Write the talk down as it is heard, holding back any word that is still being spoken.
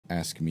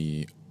ask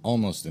me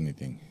almost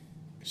anything.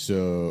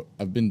 So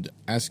I've been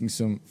asking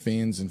some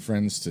fans and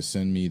friends to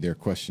send me their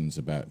questions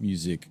about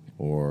music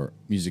or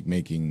music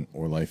making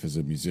or life as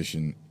a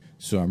musician.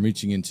 So I'm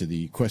reaching into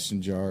the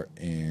question jar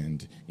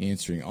and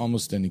answering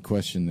almost any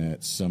question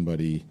that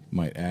somebody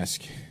might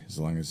ask, as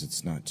long as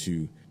it's not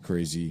too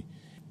crazy,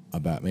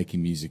 about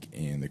making music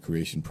and the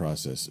creation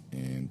process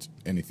and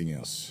anything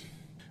else.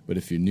 But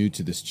if you're new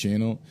to this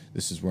channel,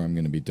 this is where I'm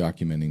going to be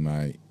documenting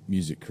my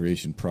music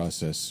creation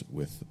process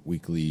with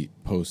weekly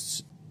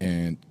posts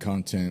and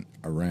content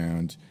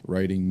around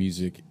writing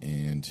music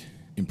and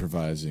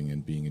improvising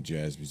and being a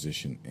jazz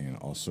musician and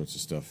all sorts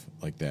of stuff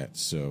like that.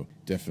 So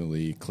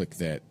definitely click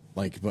that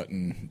like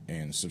button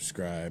and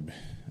subscribe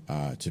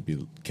to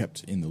be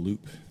kept in the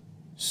loop.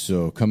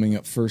 So coming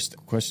up first,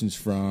 questions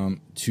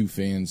from two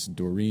fans,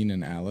 Doreen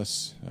and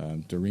Alice.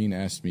 Doreen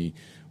asked me,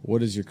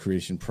 what is your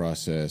creation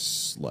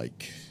process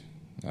like?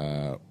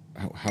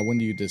 When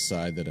do you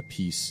decide that a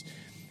piece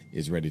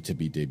is ready to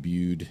be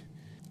debuted?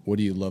 What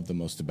do you love the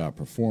most about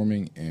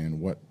performing, and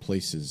what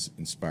places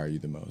inspire you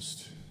the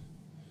most?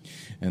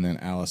 And then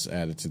Alice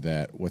added to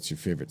that, what's your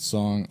favorite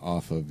song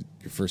off of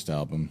your first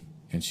album?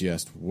 And she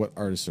asked, what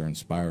artists are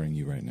inspiring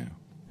you right now?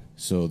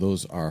 So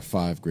those are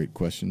 5 great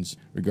questions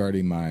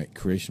regarding my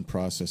creation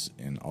process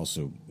and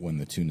also when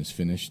the tune is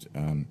finished.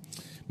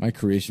 My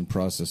creation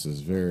process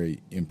is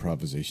very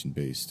improvisation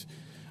based.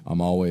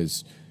 I'm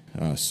always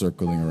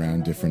circling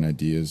around different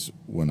ideas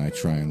when I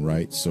try and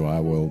write, so I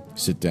will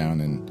sit down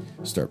and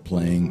start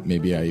playing.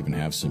 Maybe I even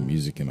have some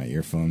music in my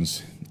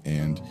earphones,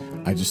 and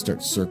I just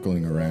start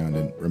circling around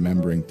and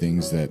remembering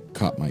things that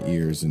caught my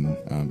ears,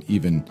 and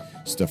even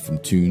stuff from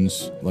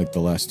tunes. Like the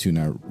last tune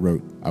I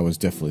wrote, I was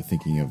definitely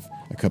thinking of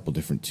a couple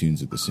different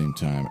tunes at the same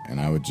time, and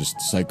I would just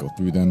cycle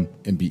through them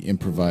and be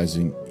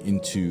improvising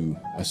into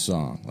a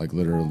song. Like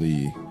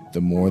literally,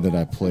 the more that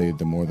I played,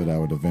 the more that I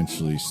would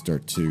eventually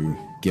start to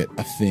get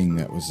a thing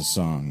that was a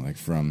song. Like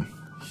from,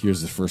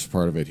 here's the first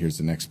part of it, here's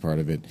the next part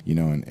of it,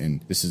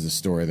 and this is the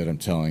story that I'm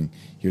telling,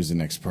 here's the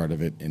next part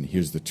of it, and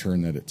here's the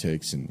turn that it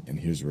takes, and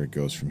here's where it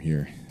goes from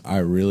here. I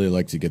really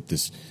like to get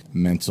this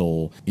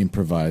mental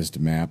improvised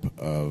map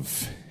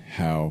of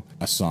how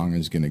a song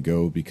is going to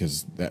go,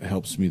 because that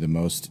helps me the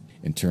most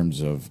in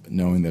terms of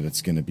knowing that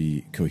it's going to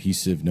be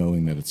cohesive,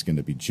 knowing that it's going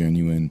to be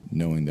genuine,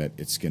 knowing that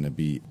it's going to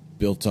be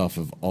built off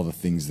of all the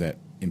things that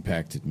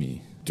impacted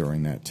me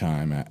during that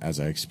time as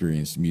I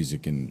experienced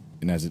music and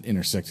as it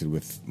intersected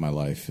with my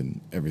life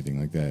and everything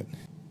like that.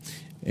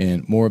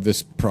 And more of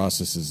this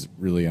process is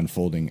really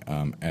unfolding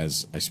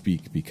as I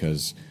speak,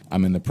 because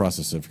I'm in the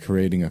process of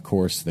creating a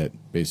course that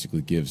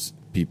basically gives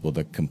people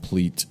the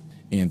complete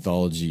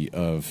anthology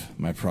of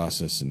my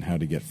process and how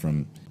to get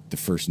from the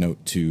first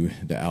note to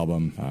the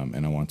album,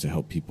 and I want to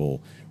help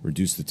people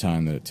reduce the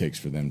time that it takes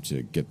for them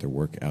to get their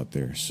work out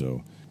there.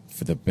 So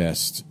for the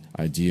best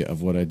idea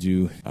of what I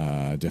do,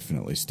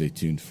 definitely stay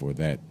tuned for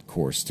that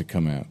course to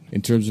come out.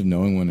 In terms of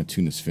knowing when a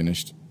tune is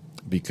finished,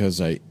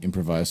 because I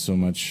improvise so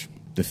much,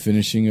 the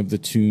finishing of the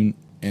tune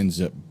ends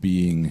up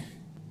being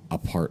a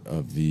part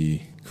of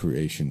the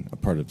creation, a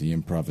part of the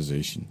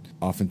improvisation.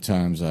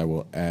 Oftentimes I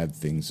will add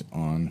things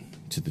on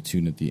to the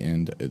tune at the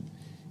end.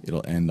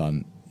 It'll end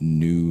on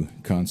new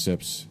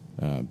concepts,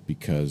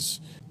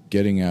 because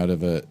getting out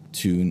of a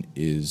tune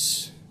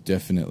is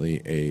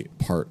definitely a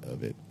part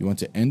of it. You want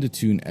to end a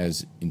tune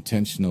as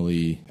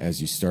intentionally as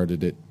you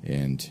started it,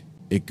 and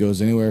it goes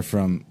anywhere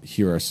from,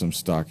 here are some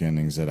stock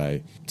endings that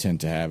I tend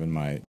to have in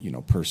my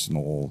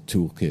personal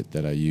toolkit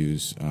that I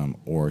use,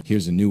 or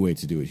here's a new way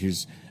to do it,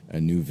 here's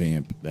a new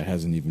vamp that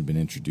hasn't even been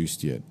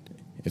introduced yet.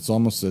 It's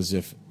almost as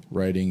if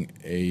writing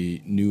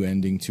a new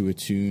ending to a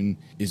tune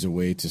is a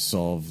way to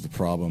solve the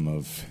problem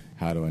of,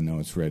 how do I know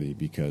it's ready?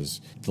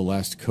 Because the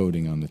last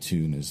coating on the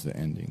tune is the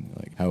ending,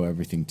 like how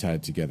everything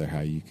tied together,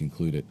 how you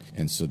conclude it.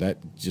 And so that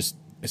just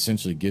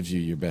essentially gives you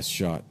your best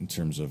shot in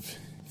terms of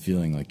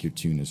feeling like your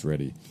tune is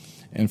ready.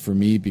 And for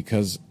me,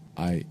 because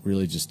I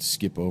really just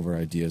skip over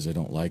ideas I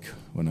don't like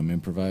when I'm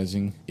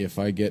improvising, if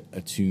I get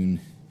a tune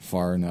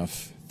far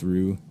enough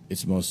through,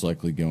 it's most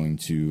likely going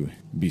to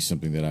be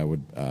something that I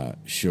would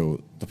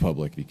show the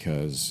public,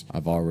 because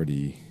I've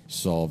already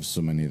solved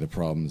so many of the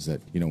problems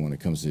that, when it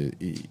comes to,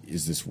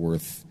 is this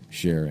worth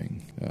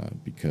sharing,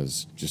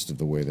 because just of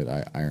the way that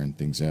I iron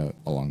things out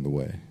along the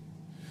way.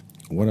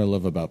 What I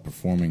love about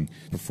performing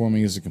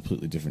is a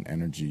completely different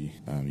energy.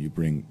 You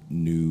bring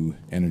new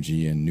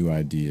energy and new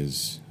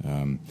ideas.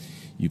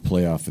 You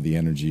play off of the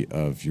energy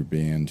of your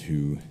band,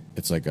 who,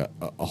 it's like a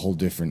whole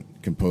different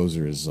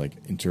composer is like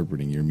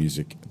interpreting your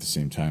music at the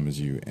same time as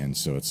you, and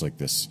so it's like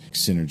this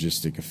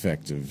synergistic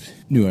effect of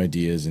new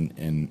ideas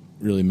and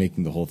really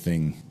making the whole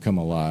thing come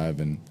alive.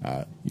 And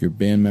your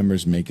band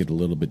members make it a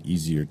little bit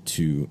easier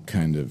to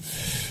kind of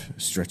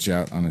stretch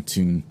out on a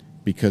tune,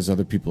 because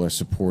other people are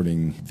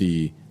supporting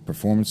the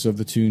performance of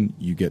the tune.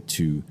 You get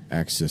to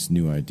access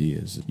new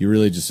ideas. You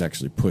really just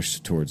actually push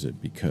towards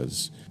it,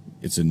 because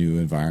it's a new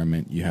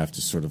environment. You have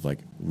to sort of like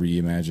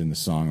reimagine the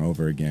song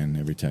over again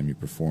every time you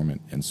perform it.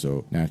 And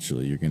so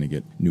naturally you're going to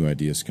get new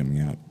ideas coming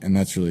out. And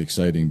that's really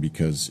exciting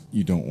because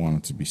you don't want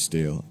it to be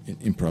stale.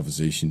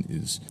 Improvisation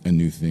is a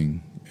new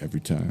thing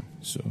every time.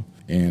 So,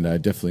 and I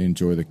definitely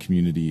enjoy the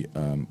community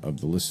of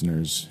the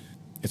listeners.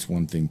 It's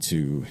one thing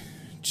to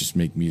just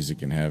make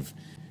music and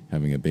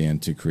having a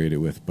band to create it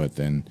with, but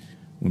then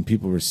when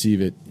people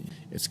receive it,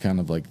 it's kind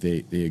of like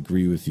they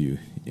agree with you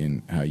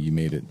in how you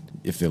made it,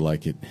 if they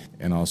like it,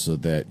 and also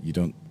that you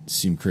don't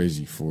seem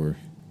crazy for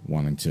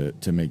wanting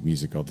to make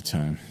music all the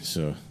time.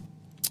 So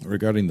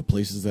regarding the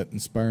places that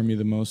inspire me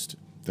the most,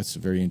 that's a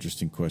very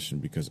interesting question,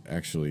 because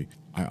actually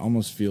I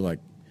almost feel like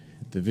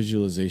the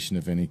visualization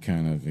of any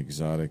kind of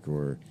exotic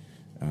or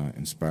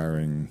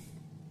inspiring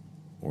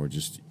or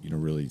just,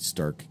 really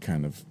stark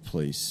kind of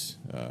place,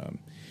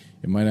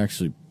 it might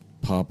actually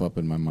pop up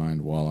in my mind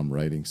while I'm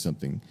writing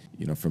something,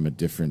 from a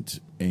different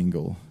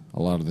angle.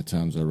 A lot of the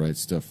times I write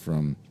stuff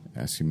from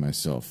asking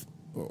myself,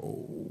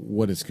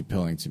 what is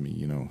compelling to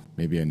me?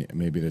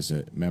 Maybe there's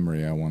a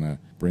memory I want to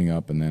bring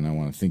up, and then I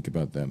want to think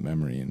about that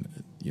memory and,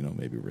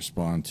 maybe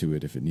respond to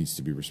it if it needs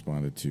to be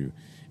responded to,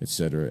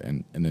 etc.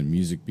 And then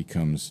music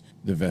becomes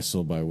the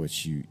vessel by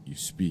which you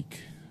speak.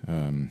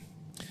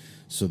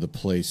 So the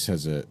place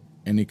has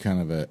any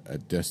kind of a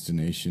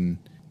destination.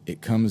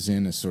 It comes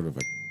in as sort of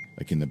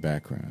like in the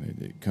background.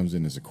 It comes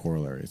in as a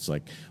corollary. It's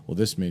like, well,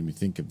 this made me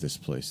think of this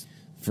place.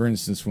 For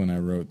instance, when I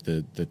wrote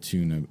the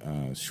tune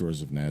of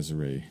Shores of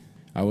Nazaré,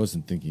 I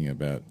wasn't thinking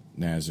about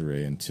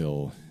Nazaré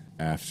until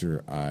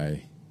after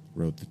I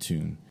wrote the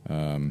tune.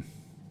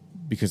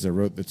 Because I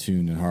wrote the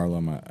tune in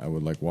Harlem, I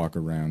would like walk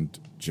around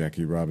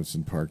Jackie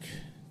Robinson Park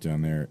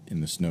down there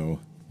in the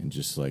snow and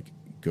just like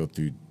go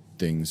through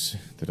things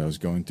that I was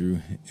going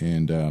through.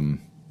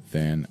 And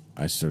then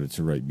I started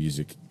to write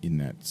music in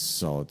that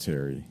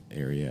solitary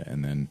area,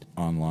 and then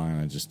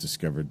online I just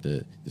discovered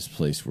this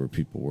place where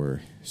people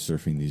were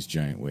surfing these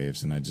giant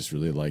waves, and I just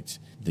really liked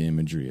the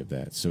imagery of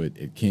that. So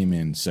it came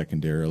in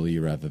secondarily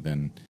rather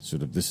than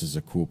sort of, this is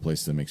a cool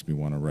place that makes me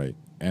want to write.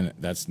 And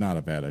that's not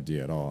a bad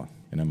idea at all,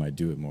 and I might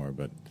do it more,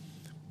 but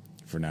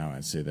for now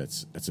I'd say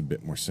that's a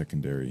bit more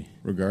secondary.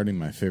 Regarding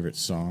my favorite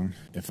song,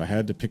 if I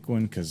had to pick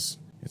one, because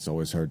it's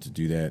always hard to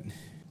do that,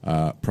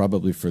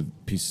 probably for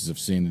Pieces of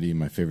Sanity,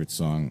 my favorite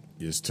song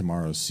is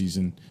Tomorrow's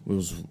Season. It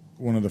was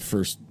one of the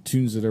first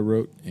tunes that I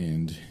wrote,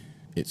 and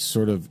it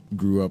sort of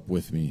grew up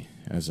with me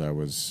as I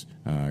was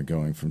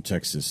going from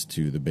Texas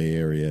to the Bay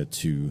Area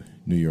to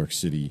New York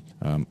City.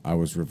 I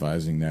was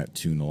revising that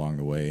tune along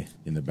the way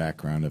in the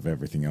background of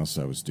everything else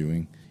I was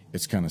doing.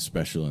 It's kind of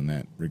special in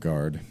that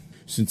regard,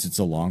 since it's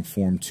a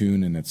long-form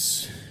tune and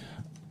it's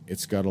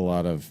got a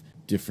lot of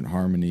different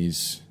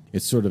harmonies.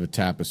 It's sort of a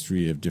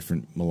tapestry of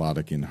different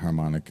melodic and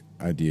harmonic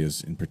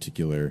ideas in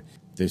particular.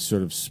 They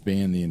sort of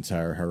span the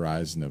entire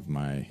horizon of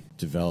my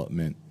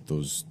development,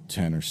 those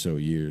 10 or so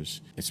years.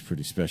 It's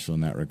pretty special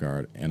in that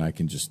regard, and I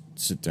can just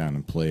sit down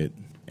and play it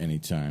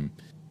anytime.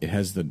 It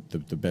has the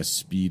best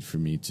speed for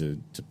me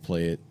to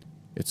play it.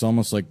 It's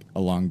almost like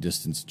a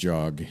long-distance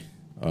jog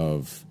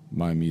of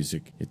my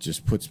music. It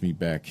just puts me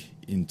back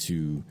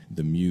into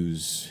the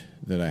muse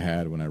that I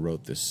had when I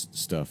wrote this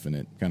stuff, and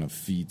it kind of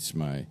feeds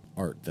my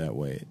art that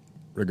way.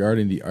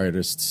 Regarding the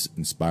artists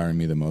inspiring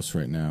me the most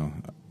right now,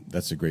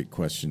 that's a great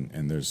question,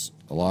 and there's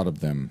a lot of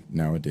them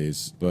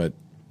nowadays. But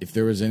if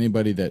there was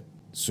anybody that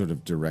sort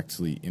of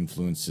directly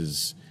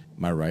influences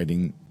my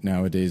writing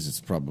nowadays,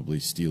 it's probably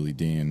Steely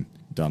Dan,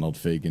 Donald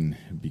Fagen,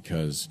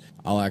 because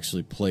I'll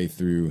actually play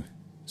through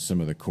some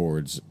of the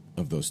chords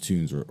of those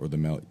tunes or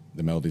the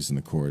melodies and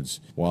the chords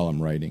while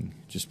I'm writing,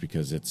 just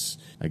because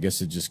I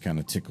guess it just kind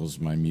of tickles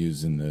my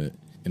muse in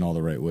all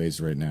the right ways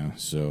right now.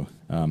 So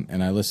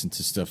and I listen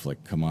to stuff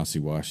like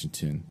Kamasi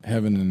Washington,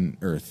 Heaven and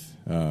Earth,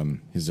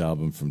 his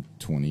album from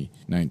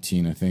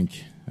 2019, I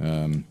think.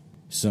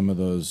 Some of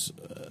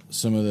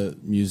the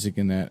music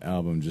in that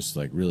album just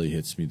like really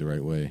hits me the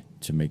right way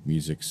to make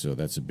music, so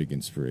that's a big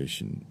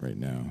inspiration right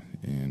now.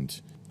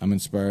 And I'm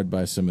inspired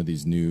by some of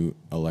these new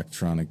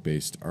electronic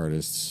based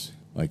artists,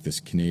 like this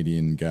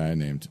Canadian guy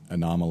named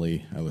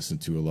Anomaly I listen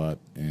to a lot,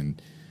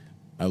 and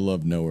I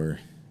love Nowhere.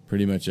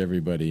 Pretty much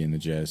everybody in the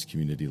jazz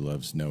community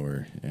loves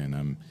Nowhere, and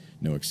I'm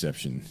no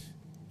exception.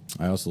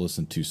 I also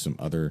listen to some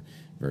other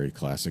very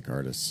classic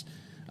artists.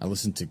 I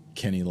listened to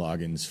Kenny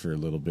Loggins for a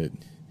little bit.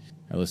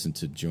 I listened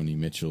to Joni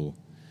Mitchell.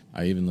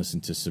 I even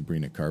listened to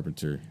Sabrina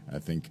Carpenter. I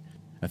think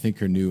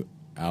her new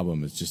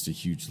album is just a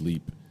huge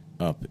leap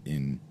up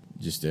in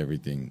just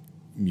everything,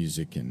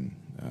 music and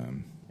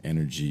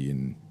energy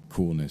and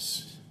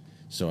coolness.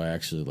 So I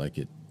actually like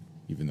it,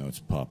 even though it's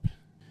pop.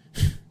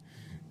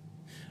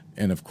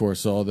 And of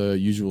course, all the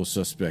usual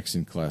suspects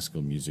in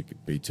classical music,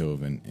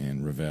 Beethoven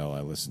and Ravel,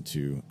 I listen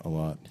to a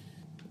lot.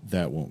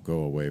 That won't go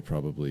away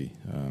probably,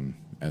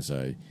 as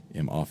I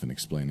am often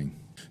explaining.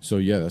 So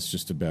yeah, that's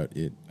just about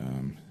it.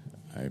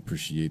 I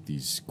appreciate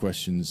these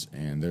questions,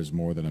 and there's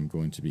more that I'm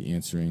going to be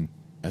answering.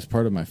 As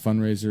part of my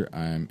fundraiser,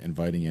 I'm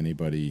inviting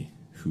anybody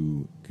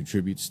who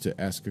contributes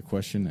to ask a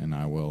question, and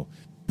I will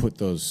put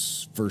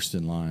those first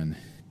in line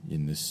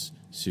in this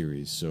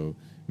series. So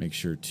make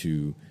sure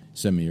to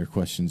send me your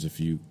questions if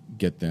you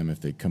get them, if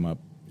they come up.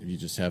 If you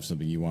just have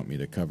something you want me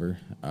to cover,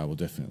 I will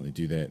definitely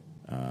do that.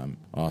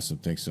 Awesome.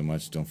 Thanks so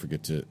much. Don't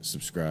forget to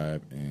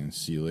subscribe, and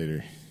see you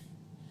later.